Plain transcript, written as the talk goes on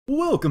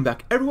Welcome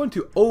back, everyone,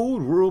 to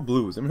Old World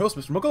Blues. I'm your host,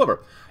 Mr.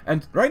 Mochalover,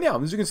 and right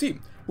now, as you can see,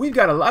 we've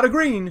got a lot of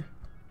green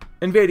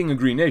invading a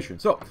green nation.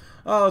 So,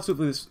 let's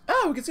hopefully this.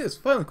 We can see this.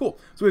 Finally, cool.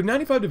 So we have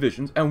 95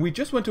 divisions, and we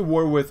just went to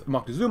war with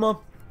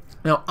Moctezuma.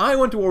 Now, I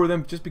went to war with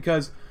him just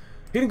because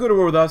he didn't go to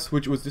war with us,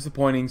 which was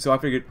disappointing. So I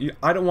figured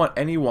I don't want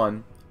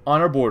anyone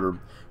on our border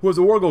who has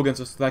a war goal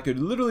against us that could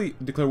literally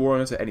declare war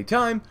on us at any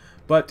time.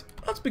 But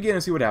let's begin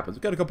and see what happens.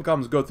 We've got a couple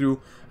comments to go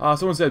through.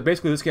 Someone said,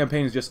 basically, this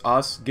campaign is just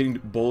us getting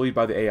bullied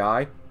by the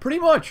AI. Pretty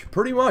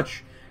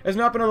much. It's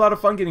not been a lot of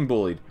fun getting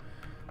bullied.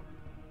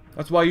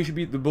 That's why you should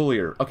be the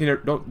bullier. Okay,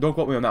 don't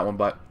quote me on that one,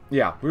 but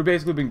yeah, we've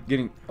basically been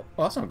getting...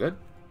 Oh, that's not good.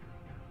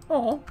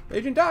 Oh,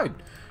 agent died.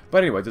 But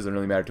anyway, it doesn't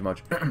really matter too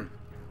much.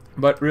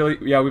 But really,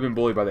 yeah, we've been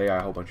bullied by the AI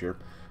a whole bunch here.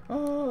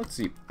 Let's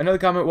see. Another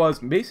comment was,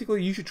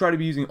 basically, you should try to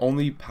be using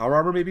only power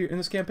armor maybe in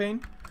this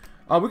campaign.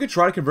 We could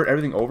try to convert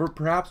everything over,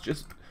 perhaps,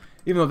 just...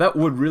 Even though that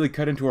would really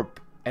cut into our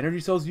energy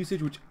cells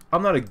usage, which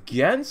I'm not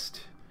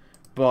against,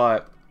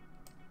 but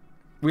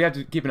we have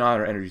to keep an eye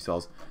on our energy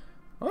cells.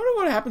 I wonder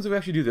what happens if we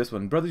actually do this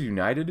one. Brothers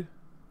United?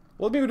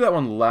 Well, maybe we'll do that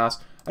one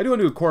last. I do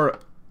want to do a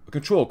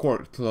control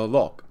core to the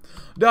lock.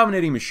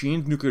 Dominating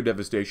machines, nuclear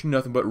devastation,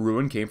 nothing but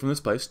ruin came from this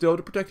place. Still,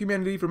 to protect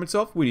humanity from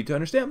itself, we need to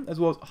understand, as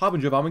well as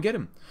Harbinger of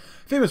Armageddon.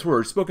 Famous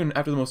words spoken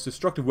after the most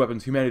destructive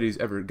weapons humanity's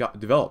ever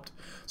developed.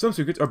 Some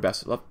secrets are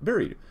best left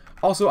buried.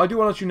 Also, I do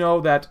want to let you know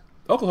that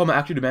Oklahoma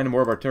actually demanded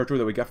more of our territory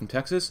that we got from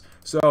Texas,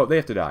 so they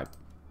have to die.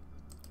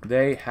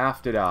 They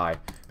have to die.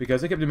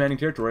 Because they kept demanding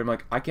territory. I'm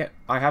like,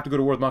 I have to go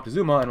to war with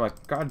Moctezuma, and I'm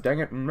like, god dang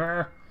it,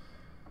 nah.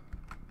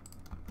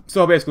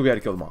 So basically we had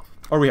to kill them off.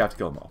 Or we have to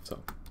kill them off, so.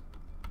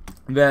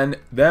 Then,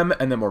 them,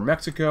 and then more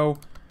Mexico.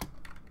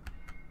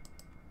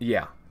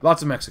 Yeah,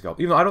 lots of Mexico.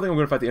 Even though I don't think I'm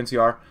going to fight the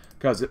NCR,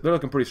 because they're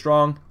looking pretty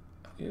strong.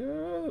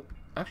 Yeah,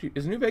 actually,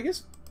 is New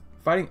Vegas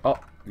fighting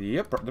all...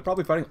 Yep, they're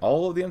probably fighting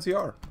all of the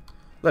NCR.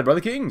 Led by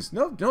the Kings.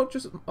 No,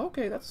 just...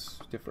 Okay, that's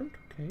different.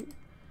 Okay.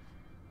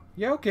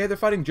 Yeah, okay, they're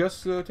fighting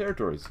just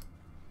territories.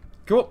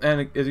 Cool,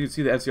 and as you can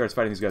see, the NCR is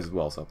fighting these guys as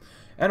well, so...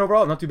 And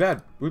overall, not too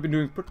bad. We've been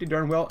doing pretty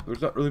darn well.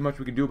 There's not really much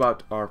we can do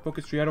about our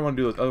focus tree. I don't want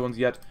to do those other ones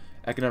yet.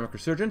 Economic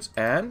resurgence,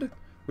 and...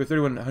 With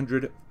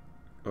 3,100...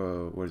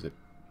 what is it?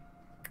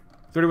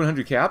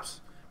 3,100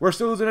 caps. We're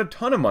still losing a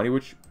ton of money,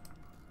 which...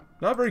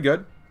 Not very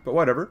good, but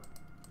whatever.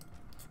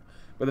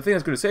 But the thing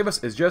that's going to save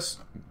us is just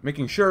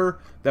making sure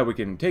that we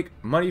can take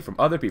money from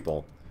other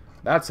people.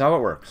 That's how it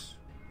works.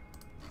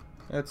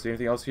 Let's see,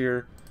 anything else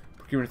here?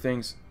 Procurement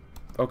things.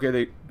 Okay,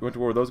 they went to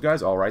war with those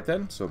guys. Alright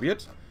then, so be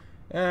it.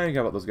 And you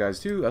got about those guys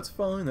too. That's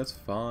fine, that's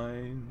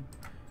fine.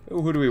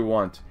 Ooh, who do we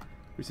want?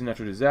 Recent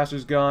natural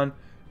disasters gone.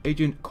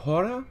 Agent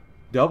Cora?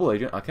 Double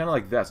agent. I kind of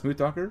like that. Smooth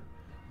Talker.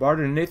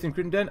 Barter and Nathan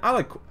Crittenden. I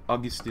like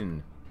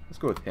Augustin. Let's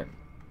go with him.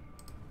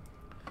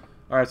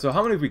 Alright, so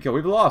how many have we killed?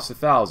 We've lost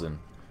 1,000.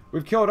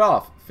 We've killed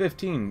off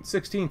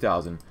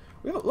 16,000.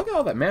 Look at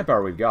all that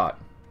manpower we've got.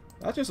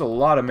 That's just a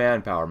lot of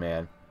manpower,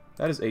 man.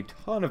 That is a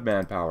ton of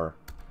manpower.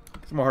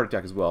 Some more heart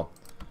attack as well.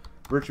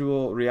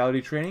 Virtual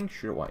reality training?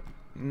 Sure, why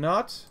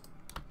not?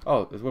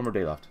 Oh, there's one more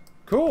day left.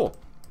 Cool!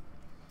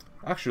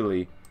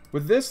 Actually,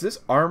 with this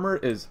armor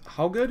is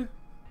how good?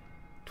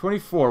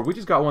 24. We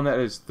just got one that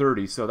is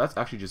 30, so that's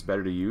actually just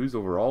better to use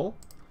overall.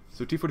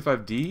 So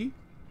T45D.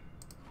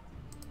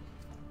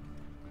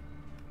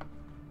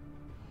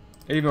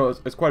 Even though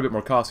it's quite a bit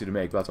more costly to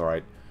make, but that's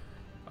alright.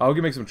 We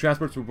can make some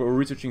transports, but we're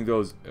researching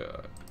those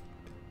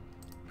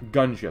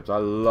gunships. I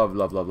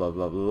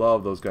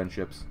love those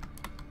gunships.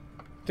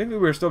 Technically,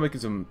 we're still making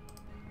some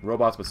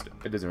robots, but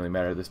it doesn't really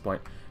matter at this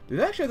point. Do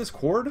they actually have this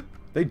cord?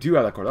 They do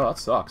have that cord. Oh, that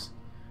sucks.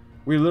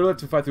 We literally have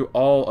to fight through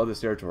all of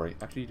this territory.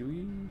 Actually,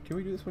 can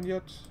we do this one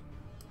yet?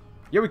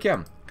 Yeah, we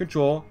can.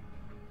 Control.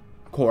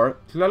 Core.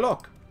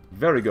 Tlaloc.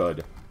 Very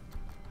good.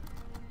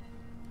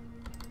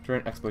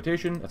 Turn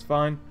exploitation. That's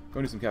fine.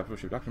 Go do some capital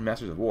ship. Doctrine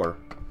Masters of War.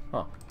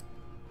 Huh.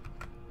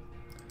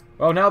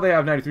 Well, now they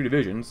have 93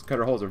 divisions.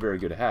 Cutter holes are very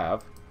good to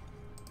have.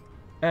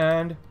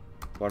 And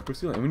waterproof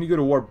ceiling. And we need to go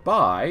to war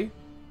by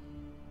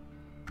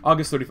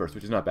August 31st,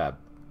 which is not bad.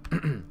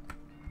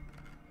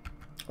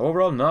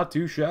 Overall, not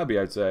too shabby,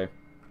 I'd say.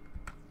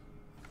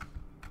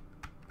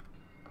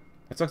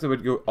 It sucks that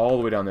we'd go all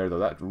the way down there, though.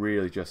 That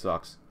really just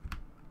sucks.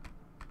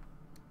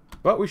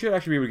 But we should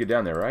actually be able to get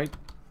down there, right?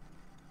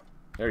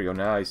 There you go.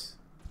 Nice.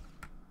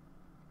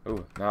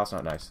 Oh, now it's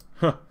not nice.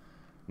 Huh.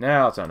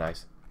 Now it's not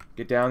nice.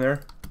 Get down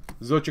there.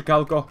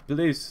 Xochicalco,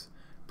 please.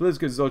 Please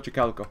get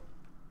Xochicalco.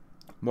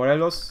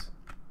 Morelos.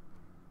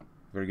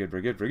 Very good,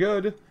 very good, very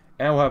good.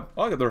 And we'll have...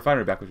 Oh, I got the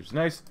refinery back, which is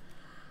nice.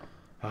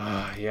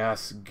 Ah,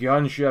 yes.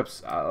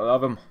 Gunships. I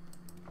love them.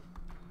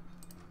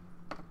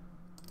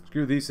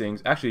 Screw these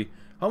things. Actually,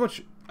 how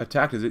much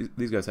attack does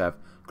these guys have?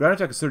 Ground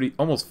attack is 30,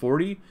 almost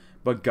 40.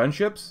 But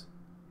gunships,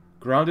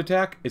 ground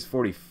attack is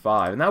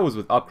 45. And that was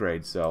with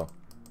upgrades, so...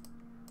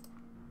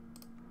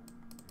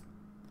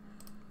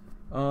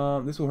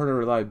 This will hurt our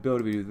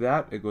reliability. We do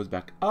that. It goes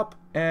back up.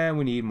 And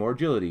we need more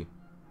agility.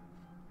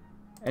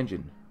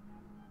 Engine.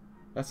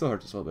 That still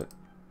hurts us a little bit.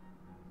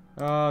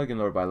 We can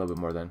lower it by a little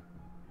bit more then.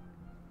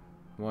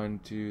 1,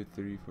 2,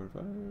 3, 4,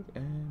 5,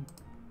 and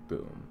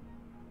boom.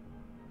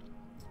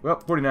 Well,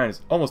 49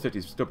 is almost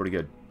 50. Still pretty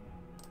good.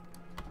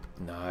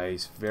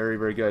 Nice. Very,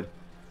 very good.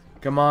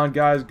 Come on,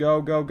 guys.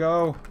 Go, go,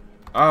 go.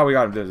 Oh, we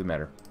got him. Doesn't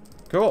matter.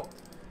 Cool.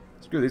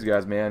 Screw these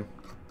guys, man.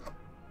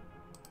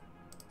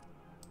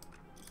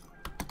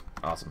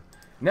 Awesome.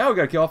 Now we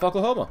gotta kill off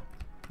Oklahoma.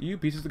 You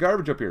pieces of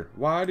garbage up here.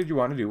 Why did you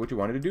want to do what you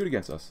wanted to do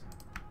against us?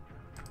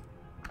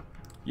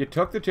 You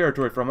took the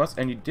territory from us,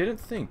 and you didn't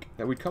think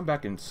that we'd come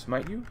back and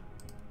smite you?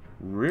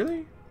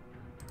 Really?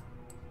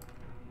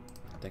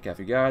 Take half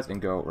you guys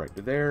and go right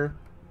to there.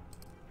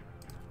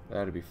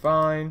 That'd be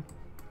fine.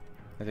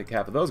 I take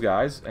half of those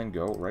guys and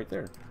go right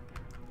there.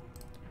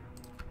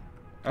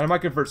 And I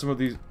might convert some of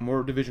these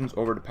more divisions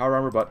over to power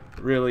armor, but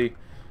really,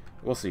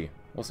 we'll see.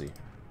 We'll see.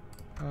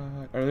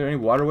 Are there any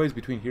waterways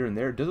between here and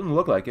there? It doesn't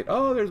look like it.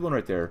 Oh, there's one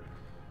right there.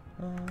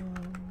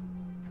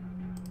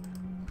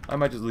 I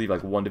might just leave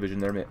like one division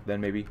there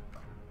then maybe.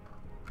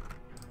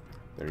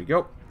 There you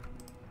go.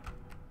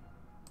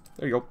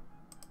 There you go.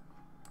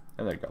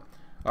 And there you go.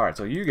 Alright,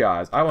 so you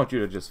guys, I want you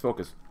to just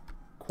focus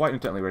quite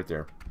intently right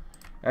there.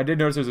 I did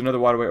notice there's another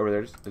waterway over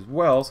there as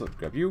well, so let's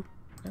grab you.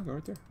 And go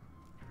right there.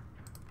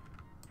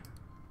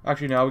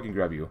 Actually, now we can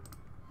grab you.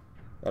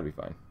 That'll be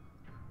fine.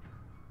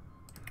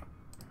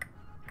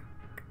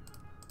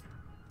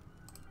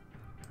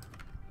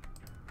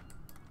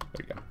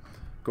 There you go.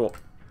 Cool.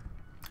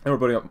 And we're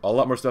putting up a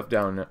lot more stuff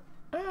down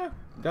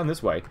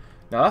this way.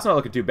 Now, that's not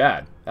looking too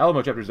bad.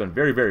 Alamo chapter's done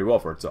very, very well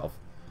for itself.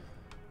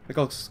 The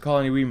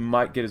colony we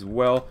might get as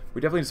well.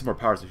 We definitely need some more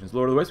power stations.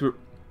 Lower the waste.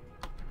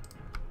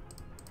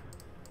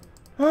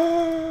 Why?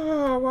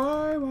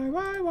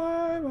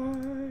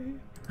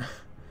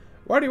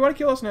 Why do you want to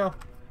kill us now?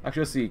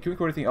 Actually, let's see. Can we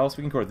record anything else?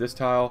 We can record this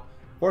tile.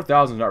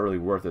 4,000 is not really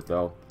worth it,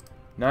 though.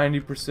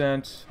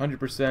 90%,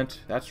 100%.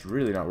 That's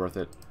really not worth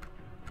it.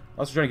 I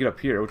was trying to get up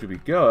here, which would be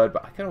good,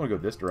 but I kind of want to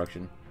go this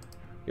direction.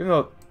 Even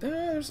though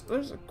there's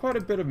quite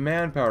a bit of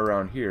manpower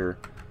around here.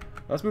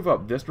 Let's move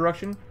up this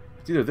direction.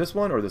 It's either this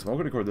one or this one.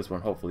 We're going to record this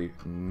one, hopefully,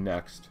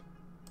 next.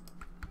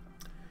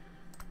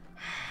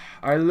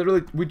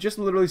 We just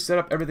literally set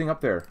up everything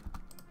up there.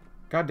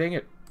 God dang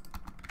it.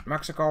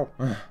 Mexico.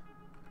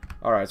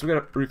 Alright, so we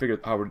got to refigure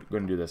how we're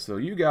going to do this. So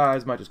you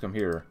guys might just come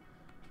here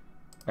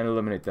and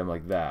eliminate them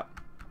like that.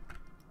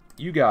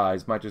 You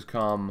guys might just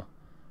come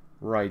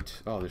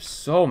right... Oh, there's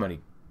so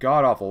many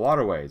god-awful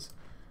waterways.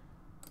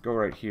 Go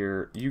right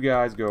here. You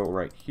guys go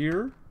right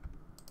here.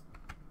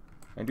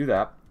 And do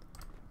that.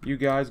 You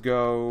guys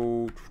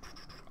go...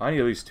 I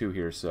need at least 2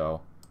 here,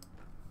 so...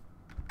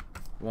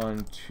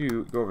 1,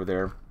 2, go over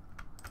there.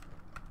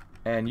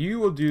 And you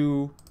will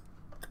do...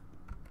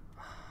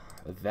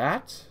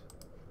 that...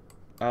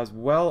 as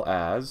well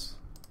as...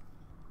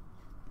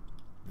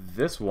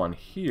 this one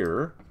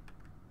here.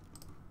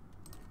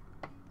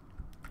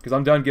 Because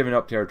I'm done giving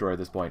up territory at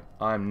this point.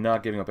 I'm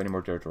not giving up any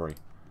more territory.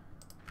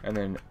 And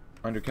then,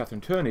 under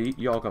Catherine Turney,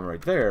 y'all come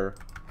right there.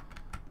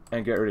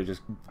 And get ready to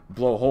just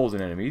blow holes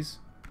in enemies.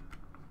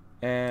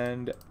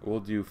 And we'll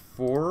do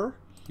 4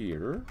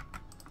 here.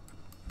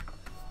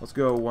 Let's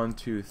go 1,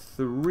 2,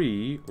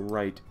 3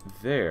 right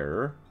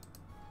there.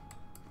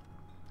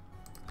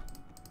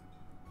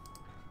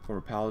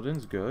 Former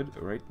Paladins, good.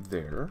 Right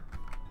there.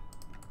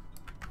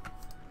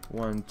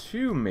 1,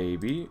 2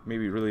 maybe.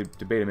 Maybe really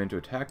debate them in to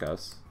attack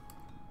us.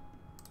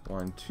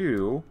 1,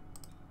 2.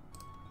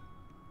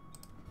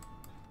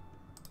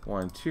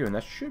 1, 2. And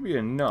that should be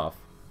enough.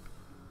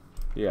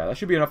 Yeah, that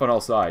should be enough on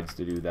all sides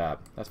to do that.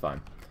 That's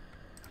fine.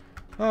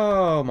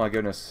 Oh my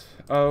goodness.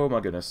 Oh my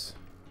goodness.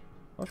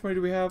 How much money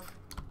do we have?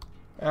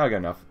 I got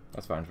enough.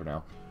 That's fine for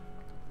now.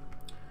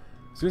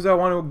 As soon as I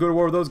want to go to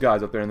war with those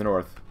guys up there in the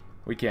north,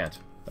 we can't.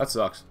 That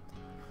sucks.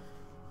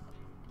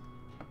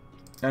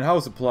 And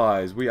house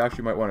supplies. We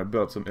actually might want to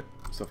build up some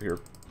stuff here.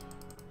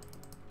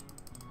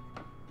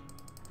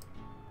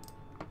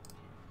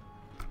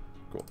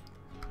 Cool.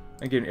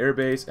 And get an air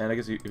base, and I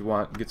guess you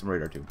want to get some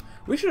radar too.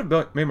 We should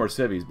have made more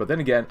civies, but then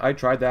again, I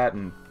tried that,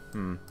 and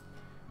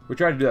we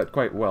tried to do that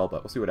quite well,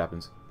 but we'll see what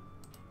happens.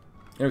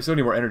 And we still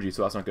need more energy,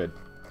 so that's not good.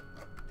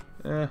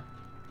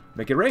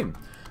 Make it rain.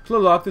 To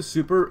unlock the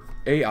super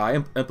AI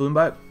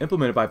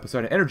implemented by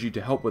Poseidon Energy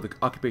to help with the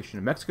occupation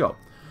of Mexico.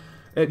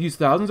 It used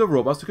thousands of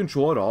robots to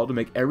control it all to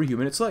make every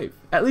human its slave.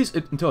 At least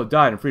until it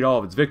died and freed all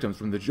of its victims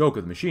from the joke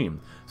of the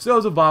machine. Still,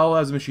 as vile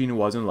as the machine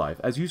was in life,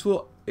 as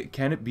useful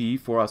can it be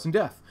for us in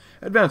death.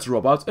 Advanced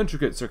robots,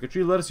 intricate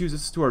circuitry, let us use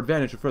this to our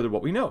advantage to further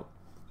what we know.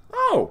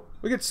 Oh!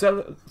 We get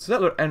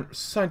settler and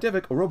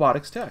scientific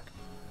robotics tech.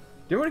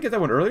 Didn't we get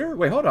that one earlier?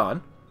 Wait, hold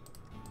on.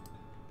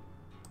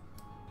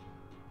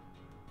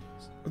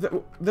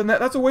 Then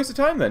that's a waste of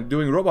time then,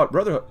 doing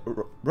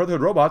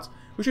Brotherhood robots.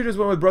 We should just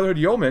went with Brotherhood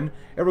Yeoman,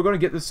 and we're going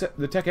to get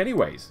the tech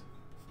anyways.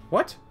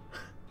 What?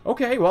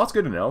 Okay, well, that's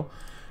good to know.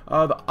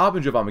 The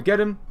Avenge of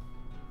Armageddon.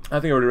 I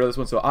think I already read this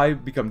one. So I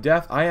become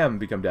death. I am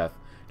become death.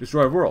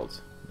 Destroy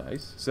worlds.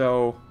 Nice.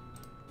 So,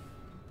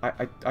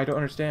 I don't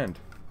understand.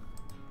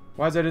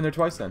 Why is that in there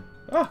twice then?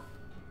 Ah!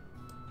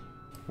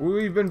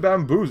 We've been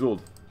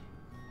bamboozled.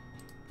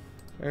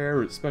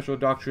 Air, special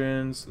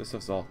doctrines. This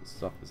stuff's all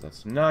stuff.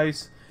 That's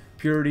nice.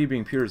 Purity,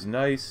 being pure is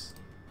nice.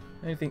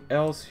 Anything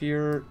else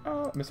here?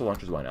 Missile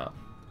launchers, why not?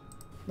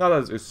 Not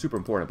that it's super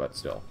important, but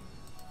still.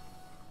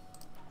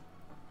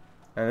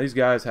 And these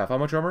guys have how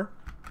much armor?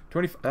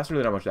 20. That's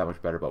really not that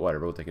much better, but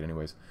whatever. We'll take it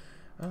anyways.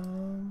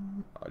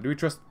 Do we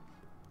trust...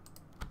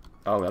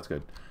 Oh, that's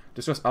good.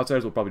 Distrust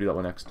outsiders, we'll probably do that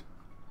one next.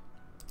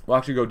 We'll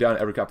actually go down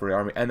every cavalry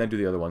army and then do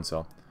the other one,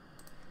 so...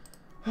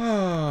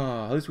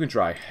 At least we can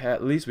try.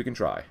 At least we can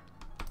try.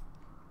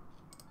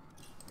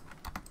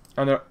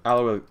 Under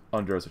Alamo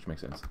under us, which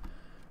makes sense.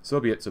 So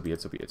be it, so be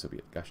it, so be it, so be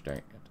it. Gosh dang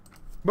it.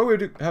 But we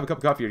do have a cup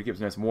of coffee here to keep us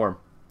nice and warm.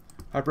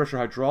 High pressure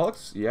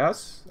hydraulics,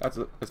 yes. That's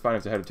fine if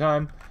it's ahead of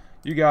time.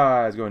 You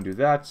guys go and do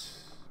that.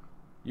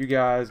 You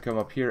guys come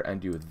up here and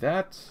do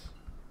that.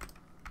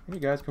 And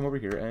you guys come over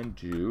here and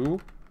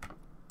do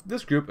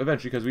this group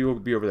eventually, because we will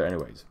be over there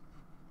anyways.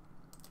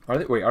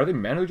 Are they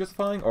manually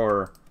justifying,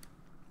 or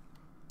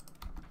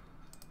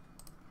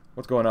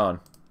what's going on?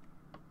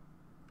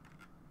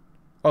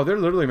 Oh, they're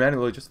literally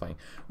manually justifying.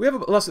 We have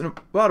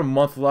about a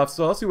month left,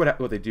 so let's see what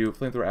they do.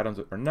 Flamethrower add-ons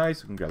are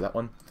nice. We can grab that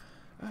one.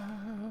 We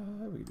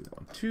can do that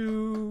one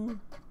too.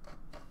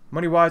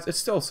 Money-wise, it's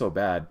still so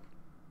bad.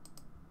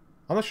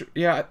 I'm not sure.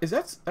 Yeah,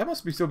 that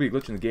must still be a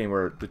glitch in the game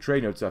where the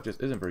trade note stuff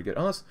just isn't very good.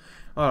 Unless,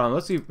 hold on,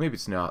 let's see. Maybe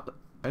it's not.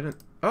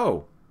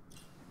 Oh,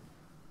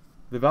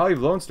 the value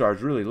of Lone Star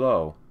is really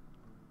low.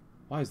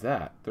 Why is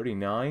that?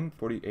 39,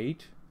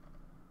 48.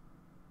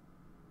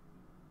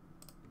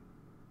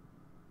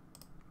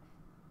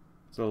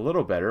 It's a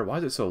little better. Why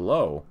is it so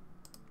low?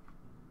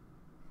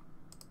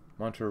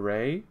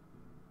 Monterey,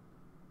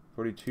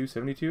 42,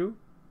 72.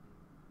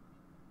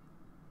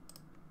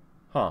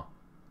 Huh.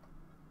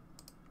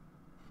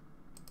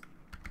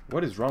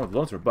 What is wrong with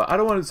Lone Star? But I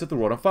don't want to set the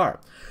world on fire.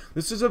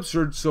 This is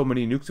absurd, so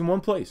many nukes in one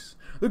place.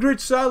 The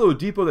great silo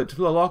depot that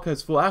Tlaloc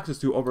has full access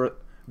to over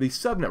the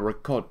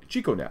subnetwork called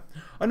ChicoNet.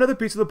 Another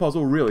piece of the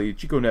puzzle, really,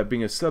 ChicoNet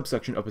being a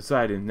subsection of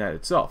PoseidonNet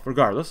itself.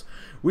 Regardless,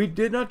 we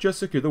did not just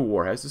secure the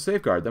warheads to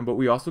safeguard them, but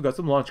we also got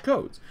some launch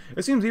codes.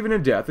 It seems even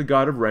in death, the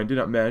god of Ren did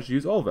not manage to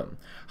use all of them.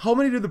 How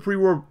many did the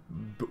pre-war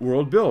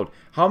world build?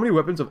 How many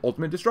weapons of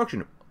ultimate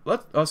destruction?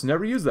 Let us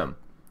never use them.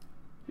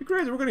 You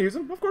crazy? We're going to use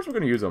them? Of course we're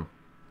going to use them.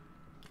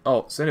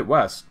 Oh, send it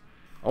west.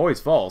 Always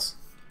false.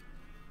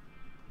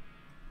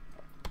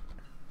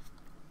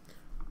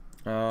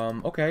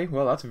 Okay,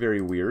 well, that's very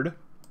weird.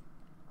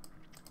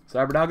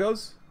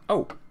 Cyberdogos?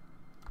 Oh.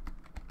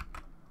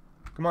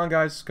 Come on,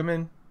 guys. Come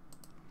in.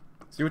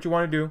 See what you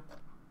want to do.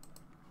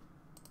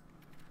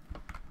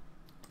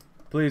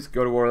 Please,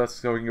 go to war. Let's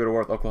go. We can go to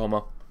war with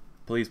Oklahoma.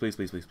 Please, please,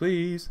 please, please,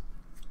 please.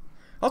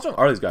 How strong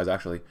are these guys,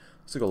 actually?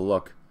 Let's take a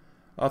look.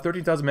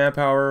 13,000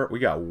 manpower. We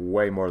got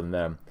way more than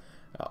them.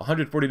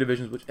 140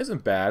 divisions, which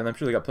isn't bad, and I'm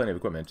sure they got plenty of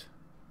equipment.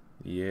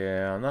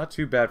 Yeah, not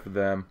too bad for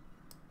them.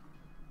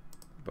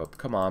 But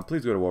come on,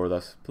 please go to war with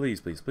us.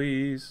 Please, please,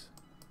 please.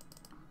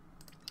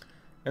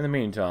 In the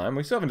meantime,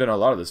 we still haven't done a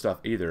lot of this stuff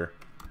either.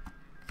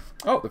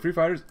 Oh, the Free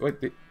Fighters. Wait,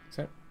 they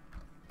sent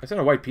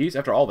a white piece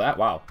after all that?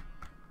 Wow.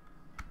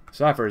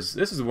 Ciphers,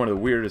 this is one of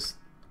the weirdest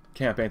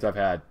campaigns I've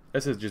had.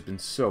 This has just been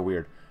so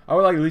weird. I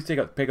would like at least take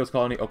out Pecos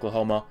Colony,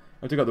 Oklahoma.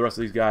 I'll take out the rest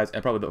of these guys,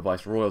 and probably the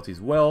Vice Royalty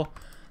as well.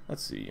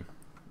 Let's see.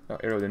 Oh,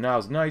 Arrow the Nile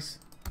is nice.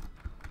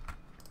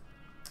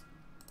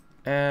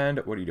 And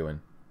what are you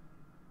doing?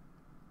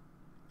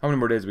 How many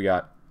more days we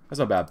got? That's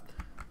not bad.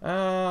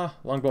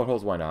 Longboat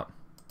holes, why not?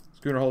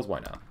 Schooner holes, why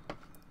not?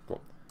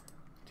 Cool.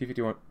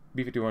 T-51,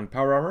 B-51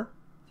 power armor.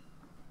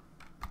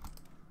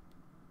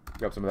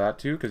 Grab some of that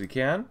too, because you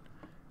can.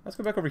 Let's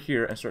go back over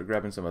here and start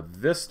grabbing some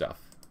of this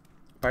stuff.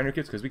 Pioneer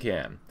kits, because we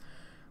can.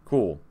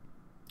 Cool.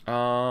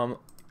 Well,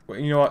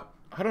 you know what?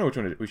 I don't know which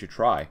one we should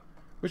try.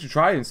 We should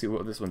try and see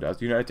what this one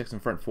does. United Texan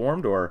Front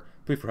formed, or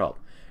plead for help.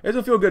 It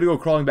doesn't feel good to go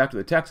crawling back to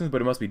the Texans,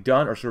 but it must be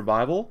done, or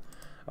survival.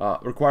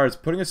 Requires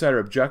putting aside our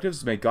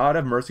objectives. May God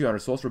have mercy on our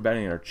souls for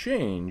abandoning our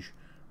change.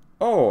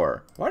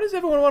 Or, why does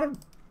everyone want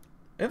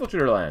to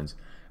infiltrate our lands?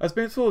 As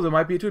painful as it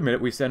might be to admit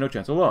it, we stand no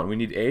chance alone. We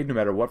need aid, no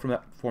matter what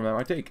form that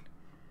might take.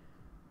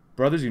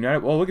 Brothers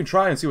United. Well, we can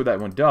try and see what that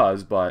one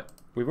does, but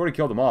we've already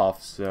killed them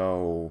off,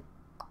 so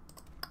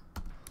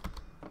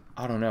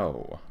I don't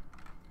know.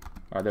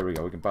 Alright, there we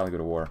go. We can finally go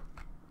to war.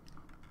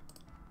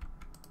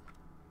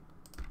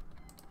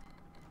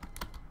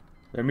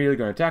 They're immediately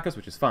going to attack us,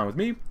 which is fine with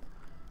me.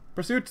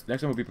 Pursuit.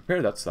 Next time we'll be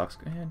prepared. That sucks.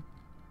 Man.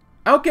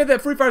 I don't get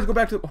that Free Fighters go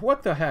back to...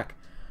 What the heck?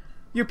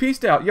 You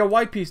pieced out. You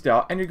white pieced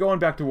out, and you're going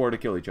back to war to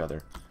kill each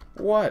other.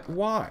 What?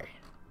 Why?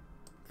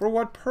 For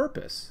what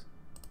purpose?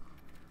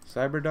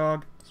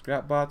 Cyberdog.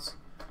 Scrapbots.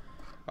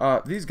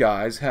 These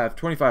guys have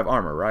 25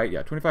 armor, right?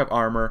 Yeah, 25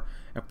 armor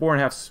and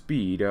 4.5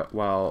 speed,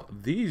 while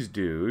these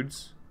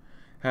dudes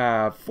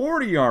have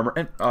 40 armor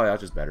and... Oh,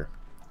 that's just better.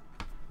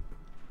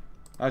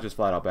 That's just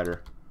flat out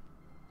better.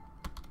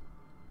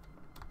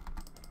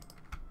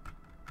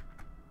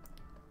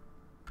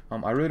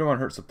 I really don't want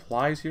to hurt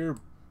supplies here,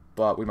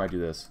 but we might do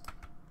this.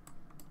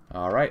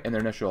 Alright, and their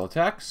initial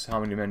attacks. How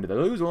many men did they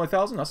lose? Only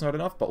 1,000? That's not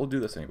enough, but we'll do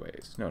this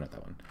anyways. No, not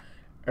that one.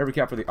 Every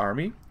cap for the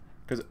army.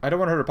 Because I don't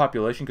want to hurt our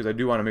population, because I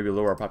do want to maybe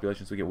lower our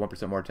population so we get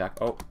 1% more attack.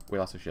 Oh, we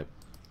lost a ship.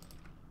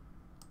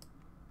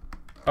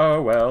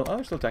 Oh, well. Oh,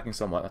 they're still attacking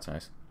somewhat. That's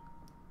nice.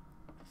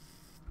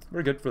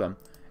 Very good for them.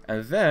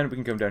 And then we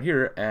can come down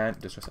here and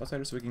distress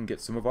outsiders so we can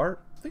get some of our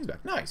things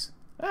back. Nice.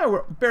 Ah,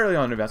 we're barely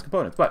on advanced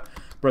components. But,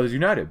 Brothers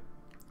United.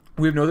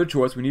 We have no other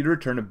choice. We need to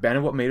return and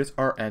abandon what made us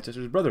our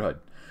ancestors' brotherhood.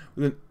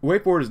 The way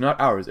forward is not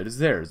ours. It is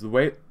theirs. The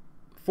way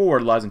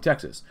forward lies in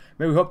Texas.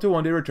 May we hope to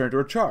one day return to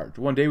our charge.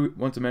 One day,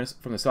 once the menace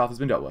from the south has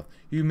been dealt with.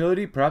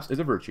 Humility, perhaps, is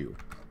a virtue.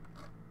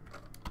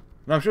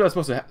 Now, I'm sure that's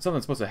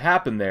something's supposed to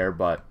happen there,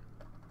 but...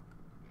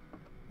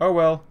 Oh,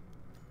 well.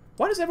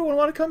 Why does everyone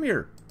want to come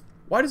here?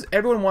 Why does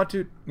everyone want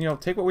to, you know,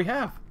 take what we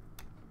have?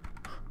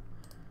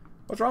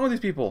 What's wrong with these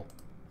people?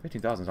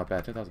 15,000 is not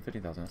bad. 10,000,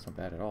 15,000, that's not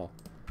bad at all.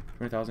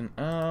 20,000,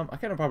 I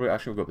can probably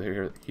actually go up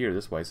here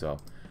this way, so.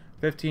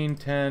 15,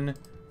 10,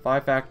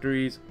 5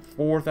 factories,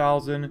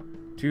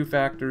 4,000, 2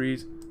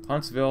 factories,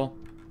 Huntsville,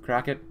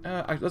 Crackett.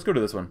 Let's go to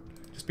this one.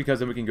 Just because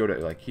then we can go to,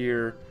 like,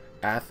 here,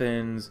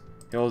 Athens,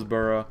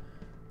 Hillsborough,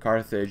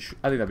 Carthage.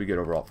 I think that'd be good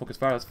overall. Focus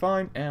fire, that's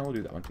fine, and we'll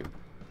do that one too.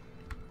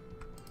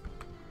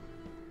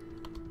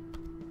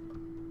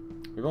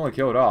 We've only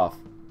killed off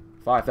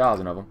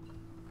 5,000 of them.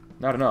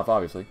 Not enough,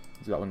 obviously.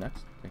 Let's do that one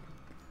next.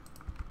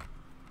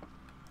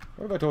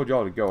 What if I told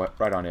y'all to go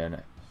right on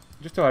in?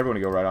 Just tell everyone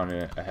to go right on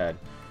in ahead.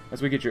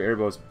 As we get your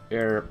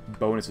air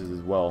bonuses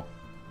as well.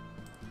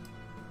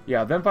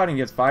 Yeah, them fighting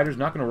against fighters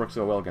not going to work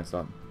so well against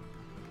them.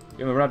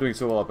 Even though we're not doing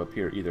so well up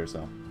here either,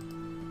 so.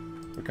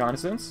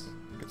 Reconnaissance.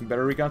 Get some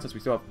better recon since we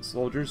still have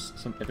soldiers,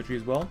 some infantry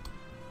as well.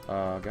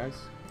 Guys.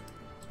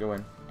 Let's go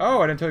in.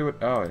 Oh, I didn't tell you what...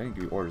 Oh, I didn't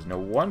give you orders. No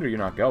wonder you're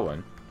not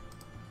going.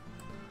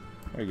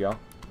 There you go.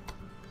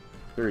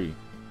 3,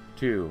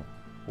 2,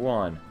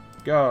 1,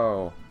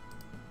 go!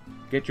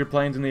 Get your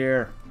planes in the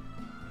air.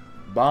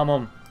 Bomb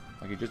them.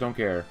 Like you just don't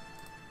care.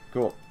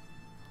 Cool.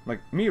 Like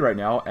me right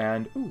now,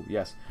 and... Ooh,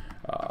 yes.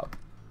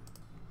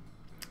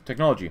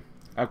 Technology.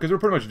 Because we're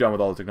pretty much done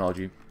with all the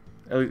technology.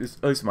 At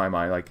least in my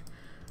mind. Like,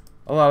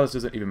 a lot of this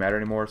doesn't even matter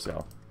anymore,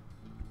 so...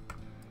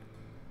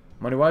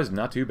 Money-wise,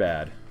 not too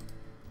bad.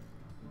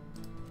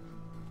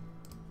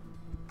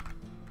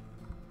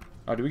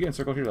 Oh, did we get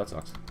encircled here? That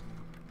sucks.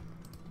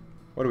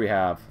 What do we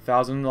have?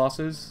 1,000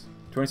 losses?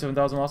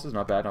 27,000 losses?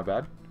 Not bad, not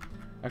bad.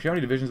 Actually, how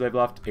many divisions do they have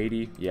left?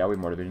 80. Yeah, we have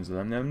more divisions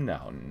than them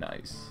now.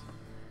 Nice.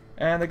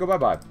 And they go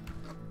bye-bye.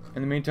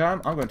 In the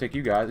meantime, I'm going to take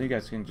you guys, and you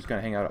guys can just kind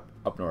of hang out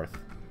up north.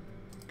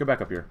 Go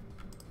back up here.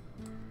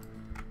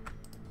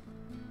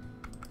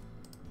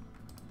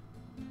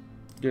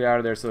 Get out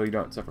of there so you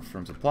don't suffer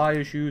from supply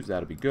issues.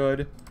 That'll be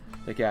good.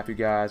 Take after you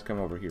guys. Come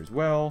over here as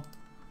well.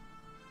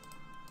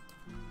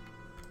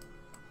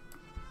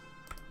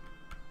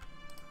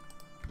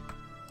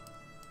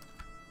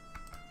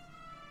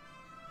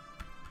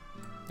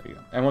 There you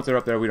go. And once they're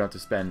up there, we don't have to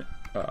spend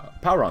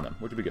power on them,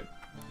 which would be good.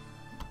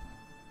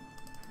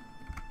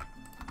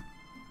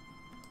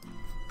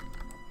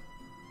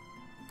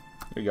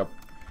 There you go.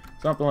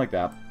 Something like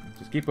that.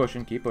 Just keep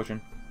pushing, keep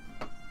pushing.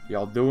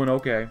 Y'all doing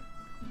okay.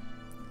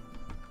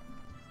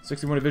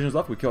 61 divisions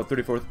left. We killed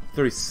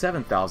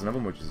 37,000 of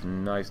them, which is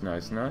nice,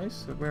 nice,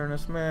 nice.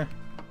 Awareness, meh.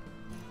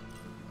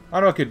 I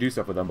know I could do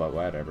stuff with them, but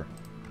whatever.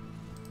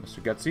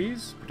 Mr.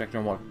 Gutsies.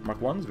 Protection on Mark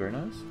 1s. Very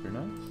nice, very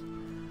nice.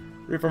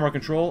 Reform our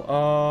control.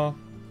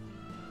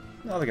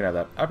 No, they can have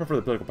that. I prefer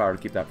the political power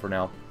to keep that for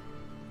now.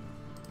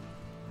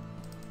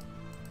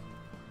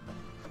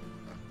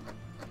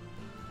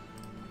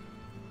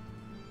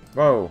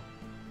 Whoa.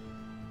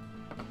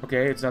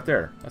 Okay, it's not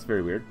there. That's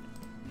very weird.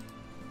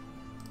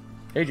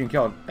 Agent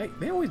killed. Hey,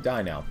 they always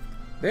die now.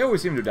 They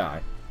always seem to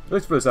die. At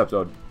least for this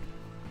episode.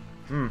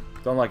 Don't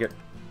like it.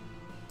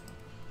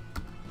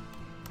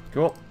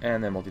 Cool.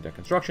 And then multi-deck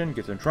construction.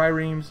 Get some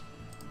triremes.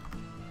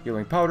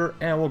 Healing powder,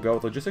 and we'll go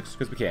with logistics,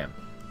 because we can.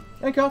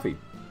 And coffee.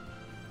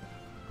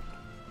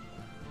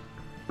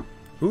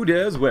 Who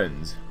dares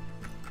wins.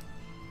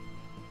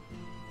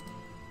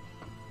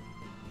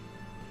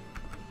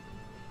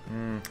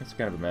 It's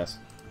kind of a mess.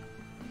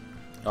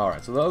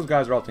 Alright, so those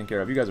guys are all taken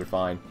care of. You guys are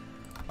fine.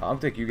 I'll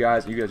take you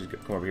guys. You guys just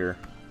come over here.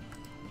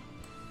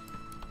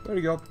 There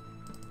you go.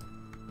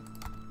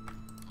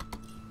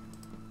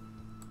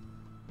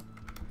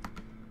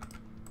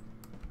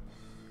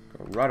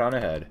 Go right on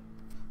ahead.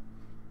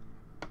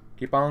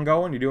 Keep on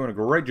going. You're doing a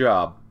great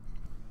job.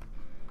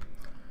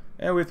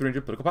 And we have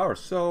 300 political power.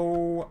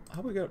 So,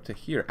 how do we get up to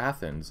here?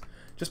 Athens.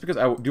 Just because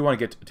I do want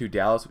to get to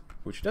Dallas,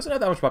 which doesn't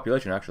have that much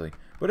population, actually.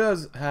 But it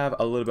does have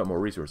a little bit more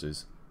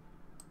resources.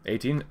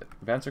 18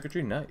 advanced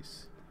circuitry.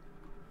 Nice.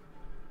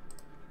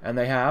 And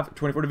they have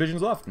 24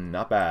 divisions left.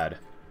 Not bad.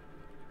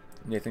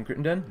 Nathan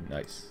Crittenden.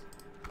 Nice.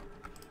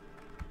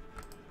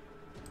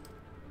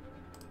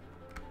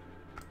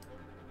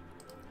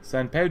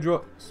 San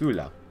Pedro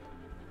Sula.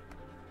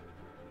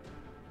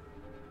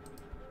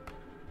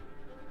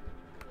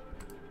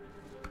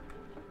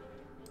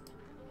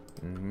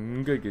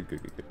 Good, good,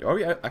 good, good, good. Are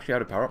we actually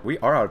out of power? We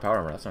are out of power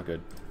armor. That's not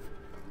good.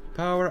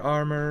 Power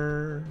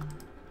armor.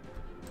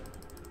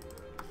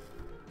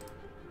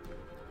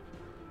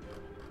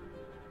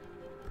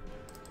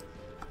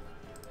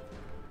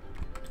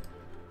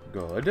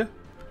 Good.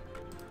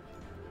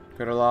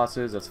 Cut our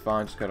losses. That's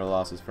fine. Just cut our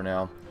losses for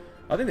now.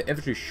 I think the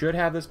infantry should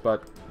have this,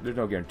 but there's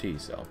no guarantee,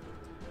 so.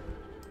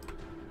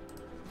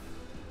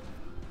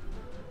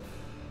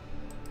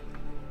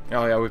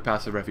 Oh yeah, we've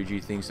passed the refugee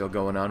thing still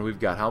going on. We've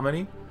got how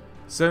many?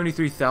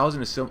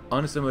 73,000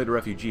 unassimilated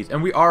refugees.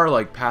 And we are,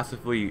 like,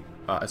 passively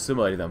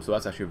assimilating them, so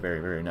that's actually very,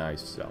 very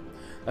nice. So,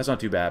 that's not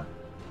too bad.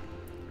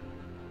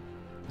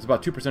 It's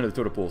about 2% of the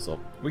total pool, so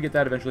we get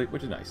that eventually,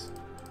 which is nice.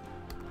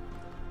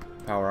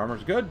 Power armor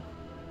is good.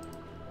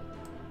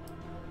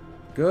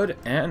 Good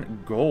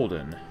and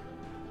golden.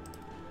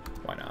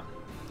 Why not?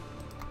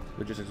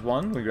 Logistics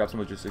 1. We grab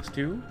some logistics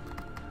 2.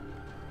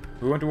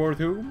 Who went to war with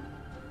who?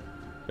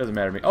 Doesn't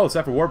matter to me. Oh,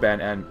 Cypher Warband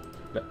and...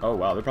 Oh,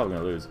 wow. They're probably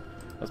going to lose.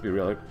 Let's be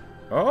real.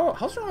 Oh,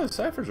 how strong are the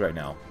Cyphers right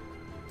now?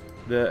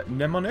 The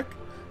Mnemonic?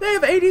 They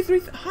have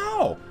 83...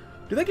 How?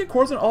 Do they get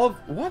cores on all of...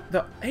 What?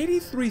 The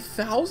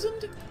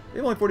 83,000? They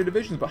have only 40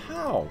 divisions, but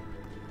how?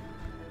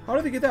 How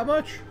did they get that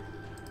much?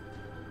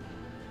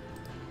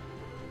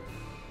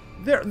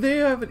 They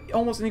have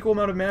almost an equal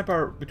amount of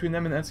manpower between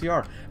them and the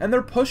NCR. And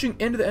they're pushing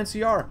into the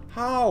NCR.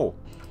 How?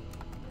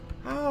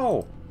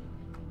 How?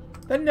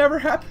 That never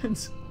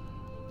happens.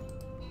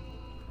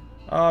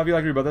 If you'd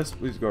like to read about this,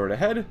 please go right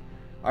ahead.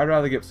 I'd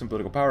rather get some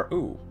political power.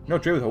 Ooh, no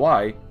trade with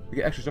Hawaii. We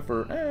get extra stuff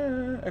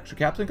for extra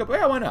captain cup.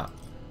 Yeah, why not?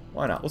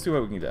 Why not? We'll see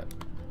what we can get.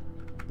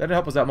 That didn't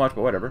help us that much,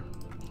 but whatever.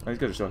 Oh, these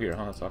guys are still here,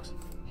 huh? That sucks.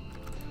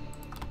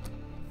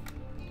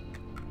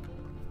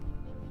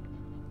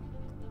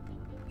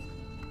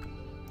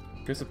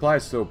 Because supply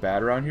is so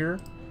bad around here.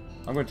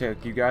 I'm going to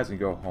take you guys and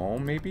go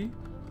home, maybe?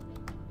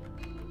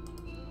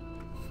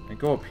 And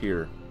go up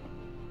here.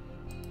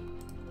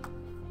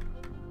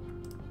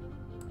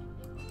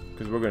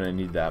 Because we're going to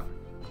need that.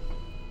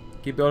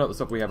 Keep building up the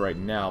stuff we have right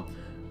now.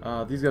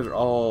 These guys are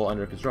all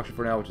under construction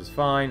for now, which is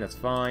fine. That's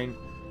fine.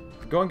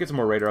 Go and get some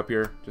more radar up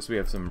here, just so we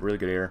have some really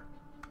good air.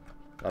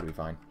 That'll be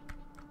fine.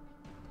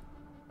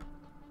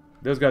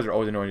 Those guys are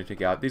always annoying to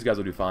take out. These guys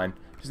will do fine.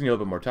 Just need a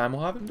little bit more time.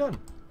 We'll have them done.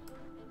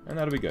 And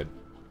that'll be good.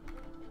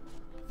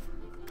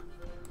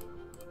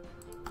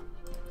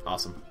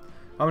 Awesome.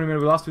 How many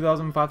minutes we lost?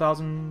 2,000?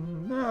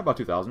 5,000? About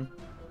 2,000.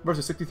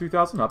 Versus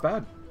 63,000? Not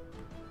bad.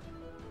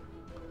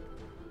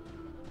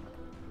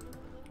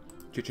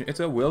 Chichen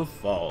Itza will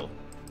fall.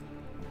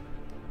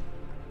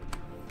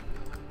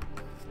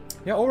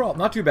 Yeah, overall,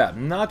 not too bad.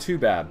 Not too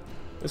bad.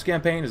 This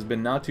campaign has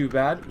been not too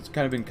bad. It's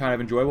been kind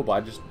of enjoyable, but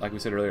I just, like we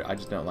said earlier, I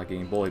just don't like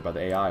getting bullied by the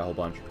AI a whole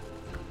bunch.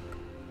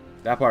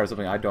 That part is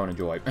something I don't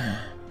enjoy.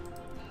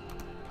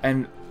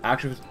 And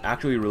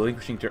actually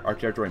relinquishing our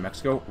territory in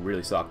Mexico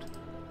really sucked.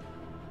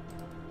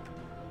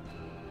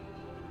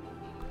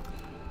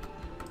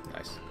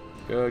 Nice.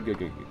 Good.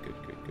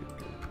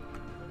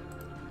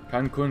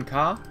 Cancun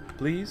Ka,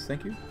 please.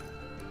 Thank you.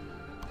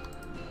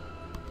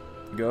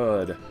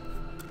 Good.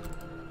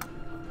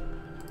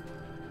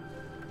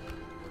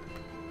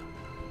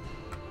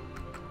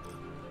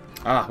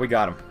 Ah, we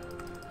got him.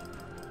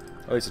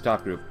 At least the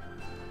top group.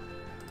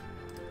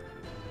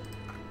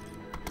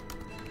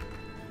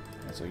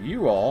 And so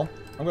you all...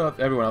 I'm gonna let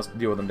everyone else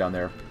deal with them down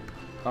there.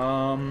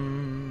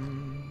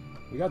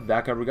 We got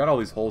that covered. We got all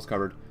these holes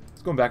covered.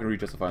 Let's go back and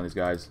re-justify these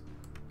guys.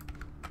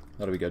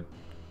 That'll be good.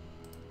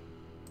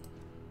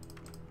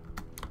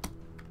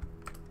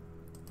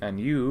 And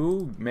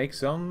you make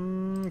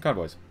some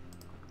convoys.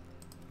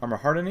 Armor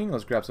hardening.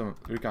 Let's grab some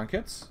recon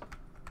kits.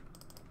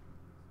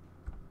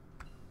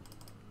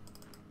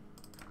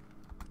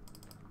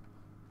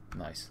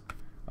 Nice.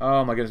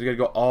 Oh my goodness, we gotta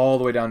go all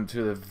the way down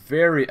to the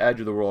very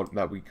edge of the world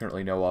that we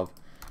currently know of.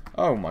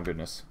 Oh my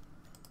goodness.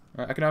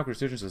 Economic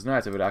resistance is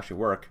nice if it actually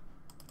work.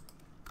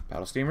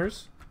 Battle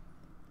steamers.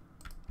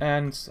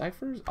 And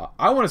ciphers?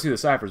 I want to see the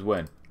ciphers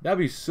win. That'd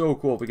be so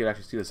cool if we could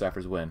actually see the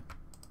ciphers win.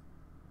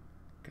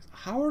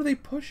 How are they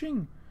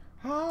pushing?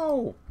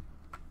 How?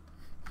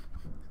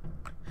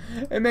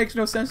 It makes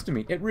no sense to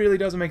me. It really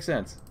doesn't make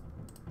sense.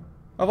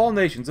 Of all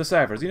nations, the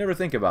ciphers, you never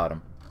think about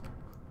them.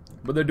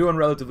 But they're doing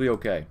relatively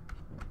okay.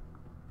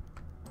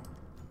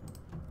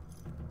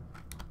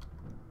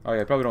 Oh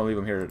yeah, probably don't leave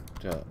them here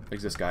to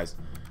exist, guys.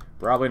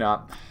 Probably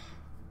not.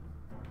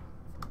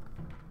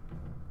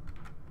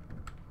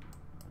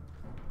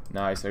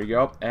 Nice, there you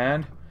go.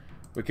 And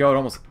we killed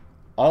almost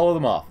all of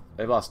them off.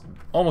 They've lost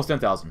almost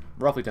 10,000.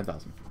 Roughly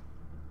 10,000.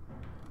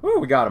 Woo,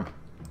 we got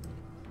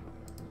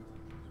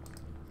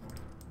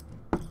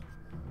them.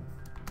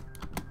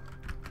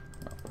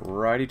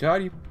 Righty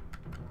tighty.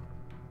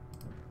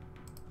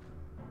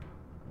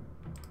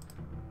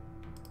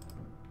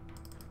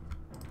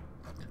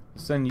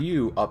 Send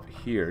you up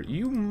here.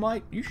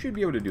 You should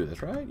be able to do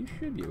this, right? You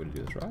should be able to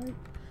do this, right?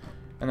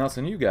 And I'll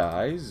send you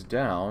guys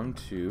down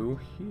to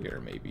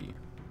here, maybe.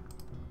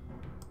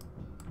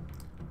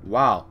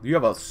 Wow, they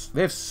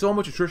have so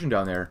much attrition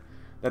down there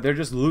that they're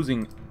just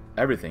losing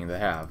everything they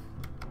have.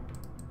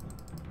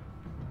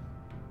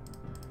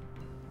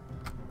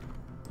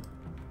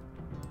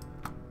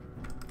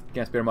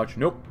 Can't spare much.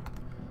 Nope.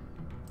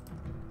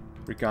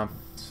 Recon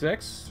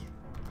 6.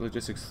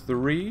 Logistics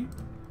 3.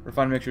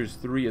 Refined mixtures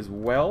 3 as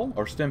well.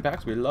 Or stim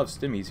packs. We love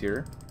stimmies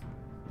here.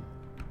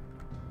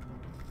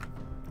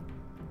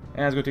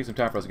 And it's going to take some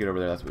time for us to get over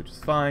there. That's which is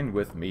fine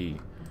with me.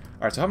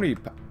 Alright, so how many...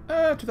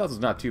 2,000 is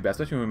not too bad,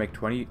 especially when we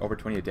make over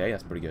 20 a day.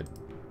 That's pretty good.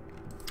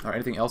 Alright,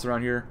 anything else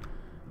around here?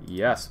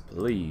 Yes,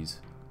 please.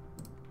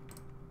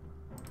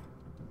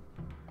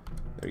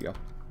 There you go.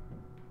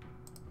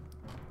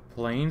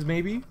 Planes,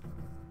 maybe?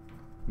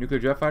 Nuclear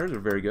jet fighters are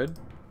very good.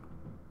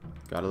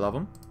 Gotta love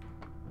them.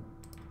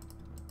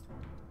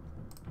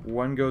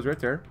 One goes right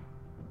there.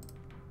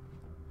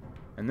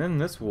 And then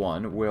this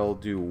one will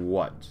do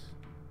what?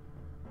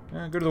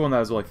 Go to the one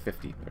that is only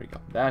 50. There you go.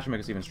 That should make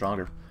us even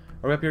stronger.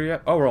 Are we up here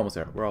yet? Oh, we're almost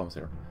there. We're almost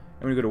there.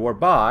 And we go to war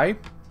by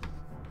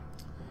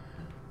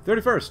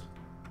 31st.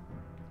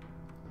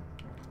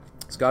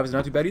 Scav is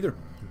not too bad either.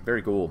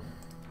 Very cool.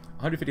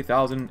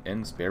 150,000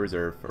 in spare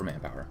reserve for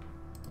manpower.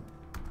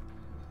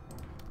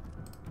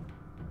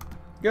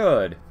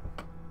 Good.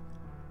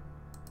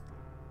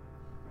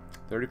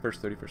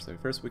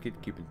 31st. We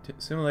could keep it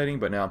simulating,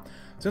 but now,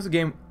 since the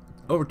game,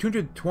 over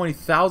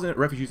 220,000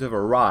 refugees have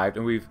arrived,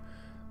 and we've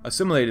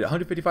assimilated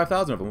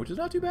 155,000 of them, which is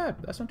not too bad.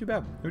 That's not too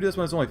bad. Maybe this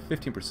one's only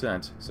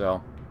 15%,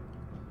 so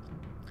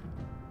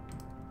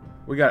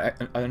we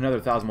got another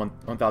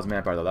 1,000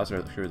 manpower though. That's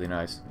really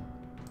nice.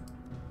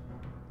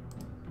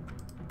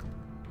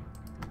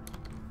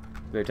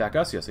 They attack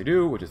us? Yes, they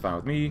do, which is fine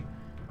with me.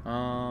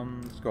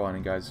 Let's go on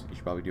in, guys. You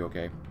should probably do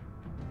okay.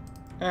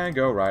 And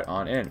go right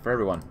on in for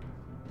everyone.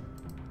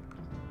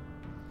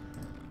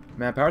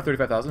 Manpower,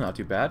 35,000, not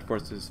too bad.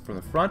 Forces from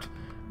the front.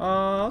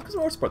 Let's get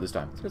some more support this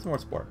time. Let's get some more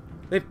support.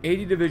 They have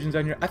 80 divisions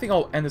down here. I think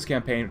I'll end this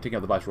campaign taking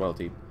out the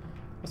Viceroyalty.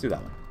 Let's do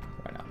that one.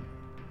 Why not?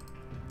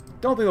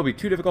 Don't think it'll be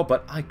too difficult,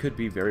 but I could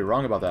be very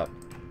wrong about that.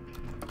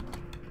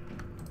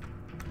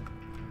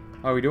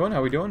 How are we doing? How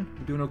are we doing?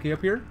 We doing okay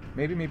up here?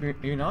 Maybe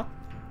not.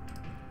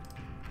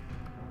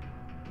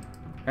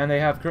 And they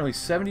have currently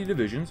 70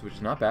 divisions, which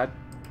is not bad.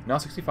 Now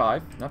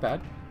 65, not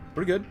bad.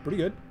 Pretty good, pretty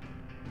good.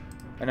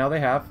 And now they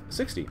have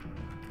 60.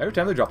 Every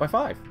time they drop by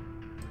 5.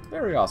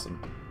 Very awesome.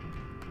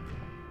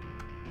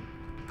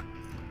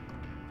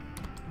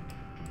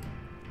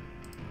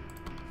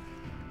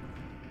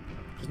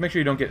 Just make sure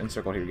you don't get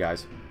encircled here,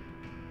 guys.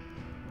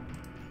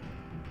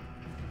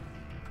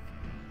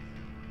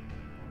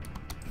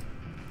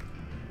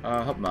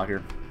 Help them out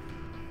here.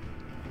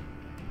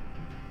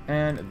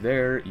 And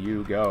there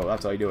you go.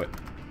 That's how you do it.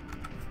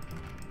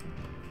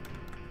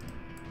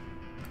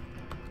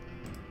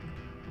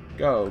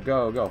 Go,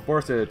 go, go.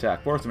 Force it to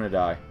attack. Force them to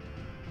die.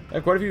 I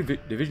have quite a few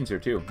divisions here,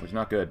 too, which is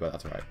not good, but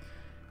that's alright.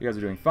 You guys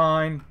are doing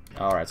fine.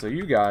 Alright, so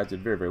you guys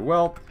did very, very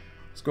well.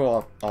 Let's go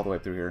all the way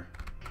through here.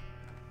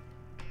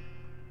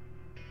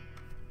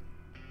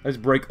 Let's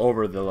break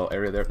over the little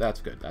area there.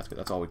 That's good. That's good.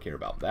 That's all we care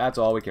about. That's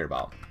all we care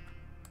about.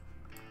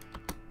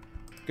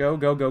 Go,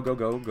 go, go, go,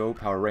 go, go,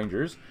 Power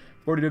Rangers.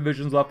 40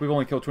 divisions left. We've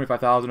only killed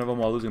 25,000 of them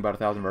while losing about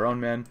 1,000 of our own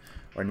men.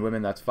 Or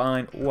women, that's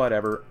fine.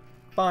 Whatever.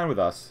 Fine with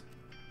us.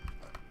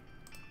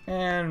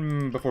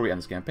 And before we end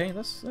this campaign,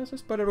 let's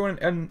just put everyone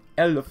in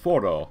El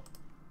Foro.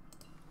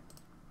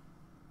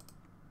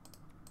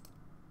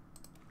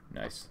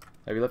 Nice.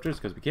 Heavy lifters,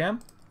 because we can.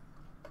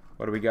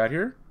 What do we got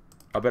here?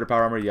 A better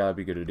power armor? Yeah, that'd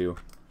be good to do.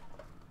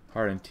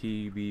 Hardened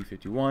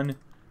TB51.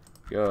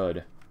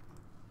 Good.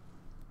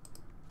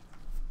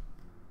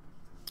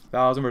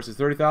 1,000 versus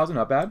 30,000,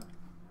 not bad.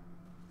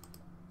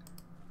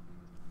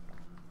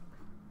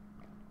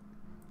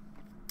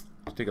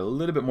 Let's take a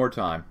little bit more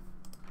time.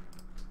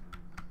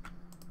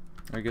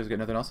 You guys got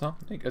nothing else, huh?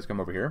 You guys come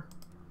over here.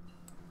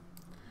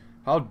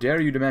 How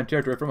dare you demand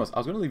territory from us? I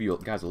was going to leave you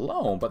guys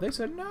alone, but they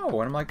said no.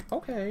 And I'm like,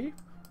 okay.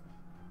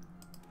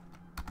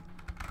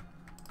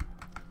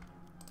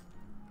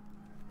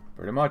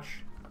 Pretty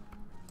much.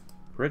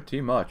 Pretty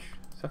much.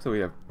 Sucks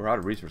that we're out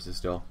of resources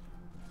still.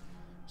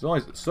 There's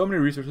only so many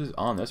resources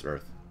on this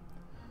Earth.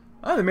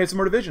 Ah, they made some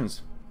more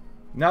divisions.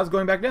 Now it's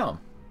going back down.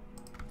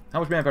 How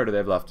much manpower do they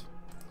have left?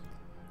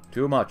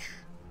 Too much.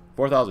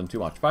 4,000, too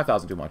much.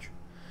 5,000, too much.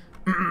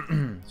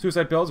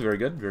 Suicide pills, very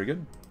good, very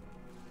good.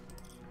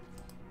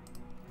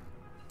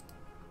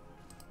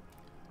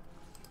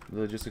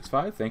 Logistics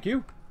 5, thank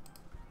you.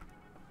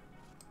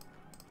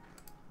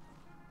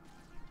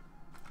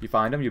 You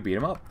find them, you beat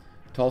them up.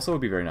 Tulsa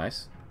would be very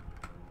nice.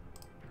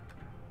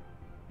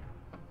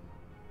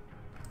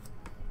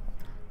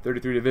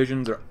 33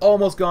 divisions are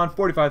almost gone.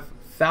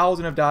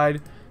 45,000 have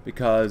died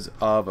because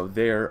of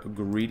their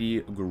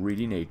greedy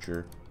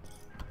nature.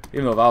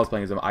 Even though if I was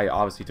playing as them, I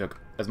obviously took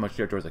as much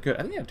territory as I could.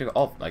 I think I took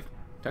all, like,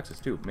 Texas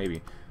too,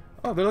 maybe.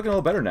 Oh, they're looking a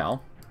little better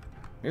now.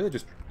 Maybe they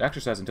just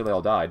exercised until they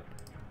all died.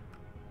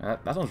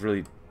 That sounds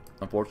really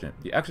unfortunate.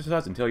 You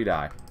exercise until you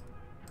die.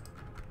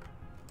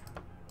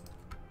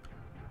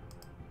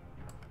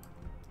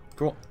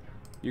 Cool.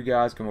 You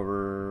guys come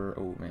over.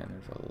 Oh, man,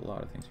 there's a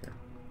lot of things here.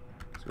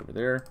 Let's go over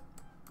there.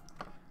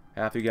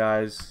 Half you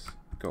guys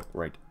go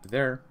right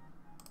there.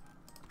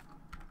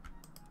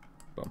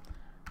 Boom.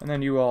 And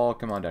then you all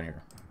come on down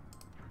here.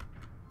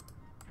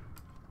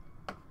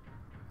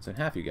 Send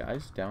half you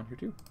guys down here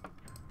too.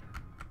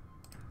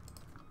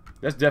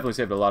 That's definitely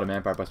saved a lot of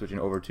manpower by switching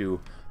over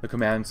to the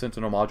command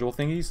sentinel module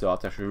thingy, so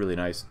that's actually really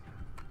nice.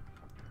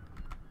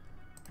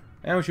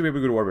 And we should be able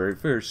to go to war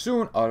very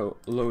soon. Auto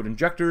load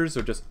injectors,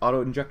 or just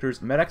auto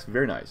injectors. Medics,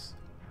 very nice.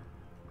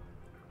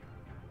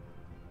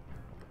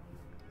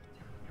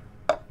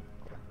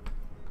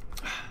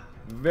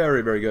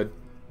 Very, very good.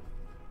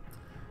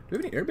 Do we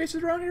have any air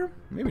bases around here?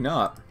 Maybe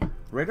not.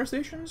 Radar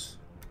stations?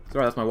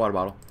 Sorry, that's my water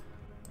bottle.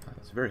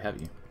 That's very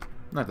heavy.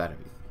 Not that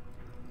heavy.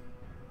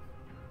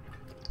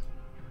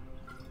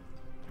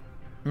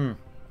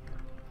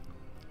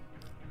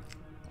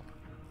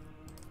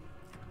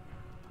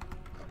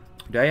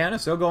 Diana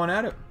still going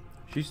at it.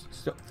 She's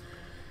still...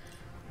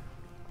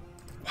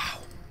 Wow.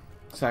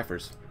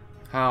 Ciphers.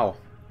 How?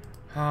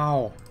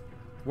 How?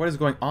 What is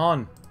going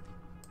on?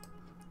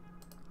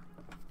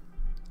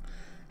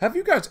 Have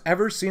you guys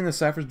ever seen the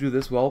Ciphers do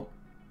this well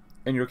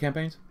in your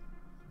campaigns?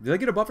 Did they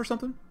get a buff or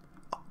something?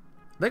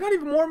 They got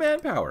even more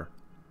manpower.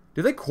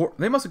 Did they core?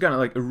 They must have gotten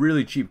like a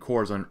really cheap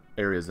cores on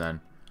areas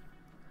then.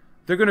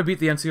 They're going to beat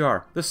the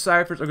NCR. The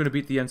Ciphers are going to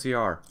beat the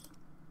NCR.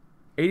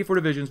 84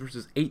 divisions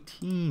versus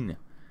 18.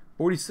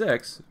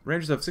 46.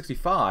 Rangers have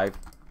 65.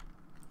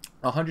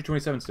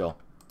 127 still.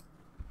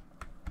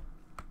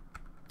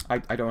 I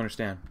don't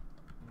understand.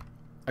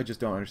 I just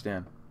don't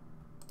understand.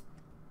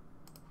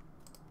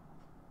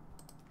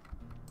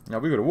 Now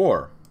if we go to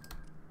war,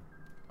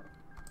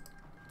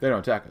 they don't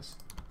attack us.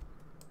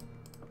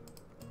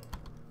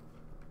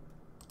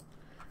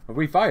 If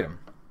we fight them,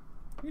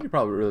 we're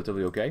probably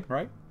relatively okay,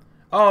 right?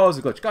 Oh, it was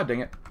a glitch. God dang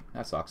it.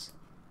 That sucks.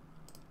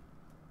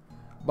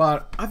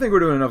 But I think we're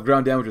doing enough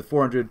ground damage with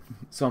 400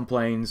 some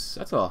planes.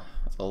 That's a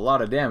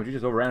lot of damage. You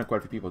just overran quite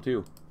a few people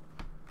too.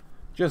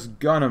 Just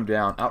gun them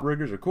down.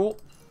 Outriggers are cool.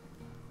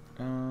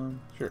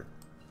 Sure.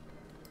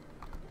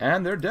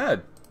 And they're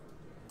dead.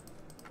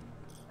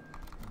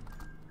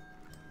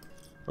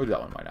 We'll do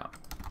that one, why not?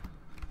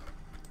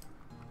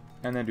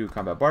 And then do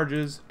combat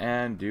barges,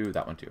 and do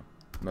that one too.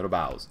 Middle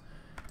bows.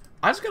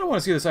 I just kind of want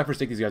to see the Ciphers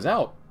take these guys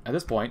out at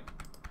this point.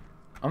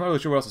 I'm not really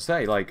sure what else to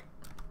say. Like,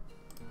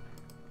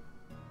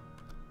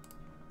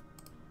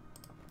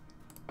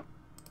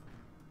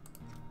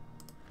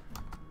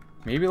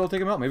 maybe they'll take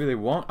them out, maybe they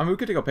won't. I mean, we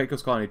could take out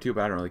Pecos Colony too,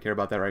 but I don't really care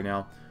about that right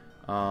now.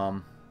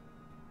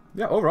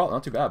 Yeah, overall,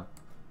 not too bad.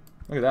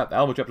 Look at that. The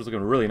Alamo chapter's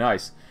looking really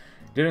nice.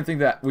 Didn't think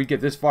that we'd get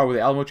this far with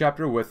the Alamo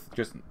chapter with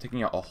just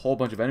taking out a whole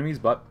bunch of enemies,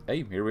 but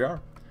hey, here we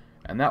are.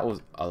 And that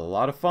was a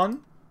lot of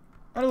fun.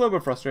 And a little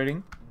bit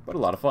frustrating, but a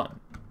lot of fun.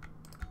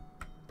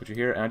 Put you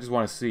here, and I just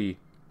want to see...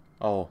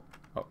 Oh,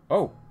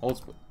 old...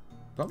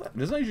 Doesn't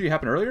that usually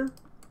happen earlier?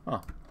 Huh.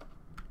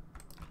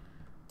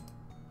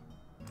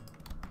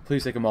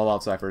 Please take them all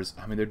out, Ciphers.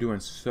 I mean, they're doing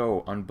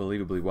so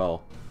unbelievably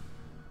well.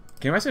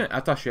 Can I send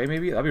an attaché,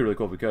 maybe? That'd be really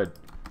cool if we could.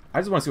 I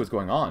just want to see what's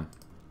going on.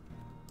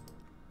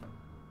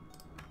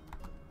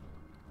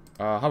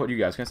 How about you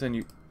guys? Can I send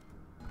you...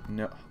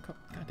 No.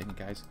 God dang it,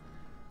 guys.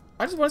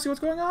 I just want to see what's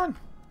going on.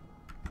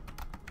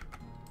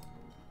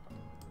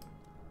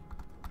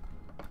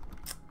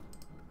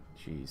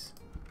 Jeez.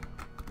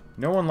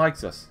 No one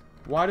likes us.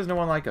 Why does no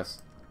one like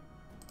us?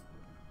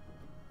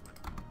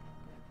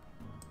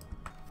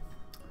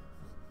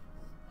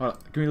 Can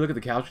we look at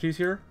the casualties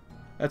here?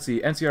 That's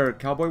the NCR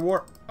Cowboy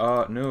War.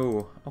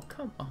 No. Oh,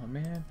 come on,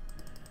 man.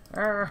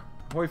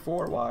 Hoi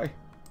 4, why?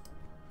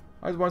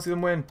 I just want to see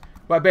them win.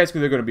 But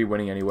basically, they're going to be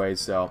winning anyway,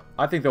 so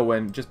I think they'll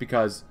win just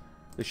because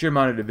the sheer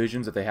amount of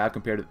divisions that they have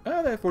compared to...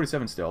 Oh, they have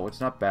 47 still, which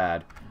is not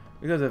bad.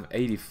 You guys have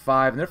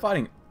 85, and they're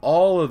fighting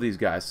all of these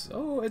guys.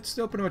 So it's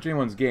still pretty much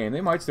anyone's game.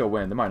 They might still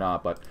win, they might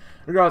not, but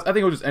regardless, I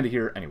think we'll just end it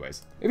here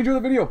anyways. If you enjoyed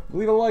the video,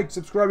 leave a like,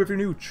 subscribe if you're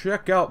new,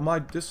 check out my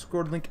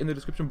Discord link in the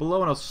description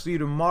below, and I'll see you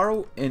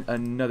tomorrow in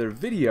another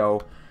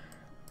video.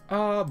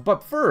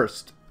 But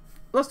first,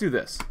 let's do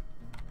this.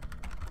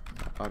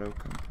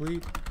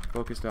 Autocomplete,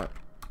 focus dot.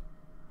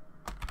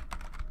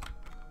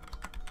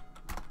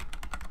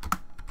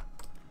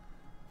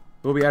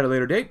 Will be at a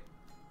later date.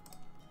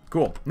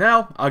 Cool.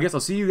 Now, I guess I'll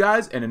see you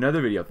guys in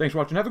another video. Thanks for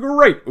watching. Have a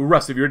great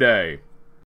rest of your day.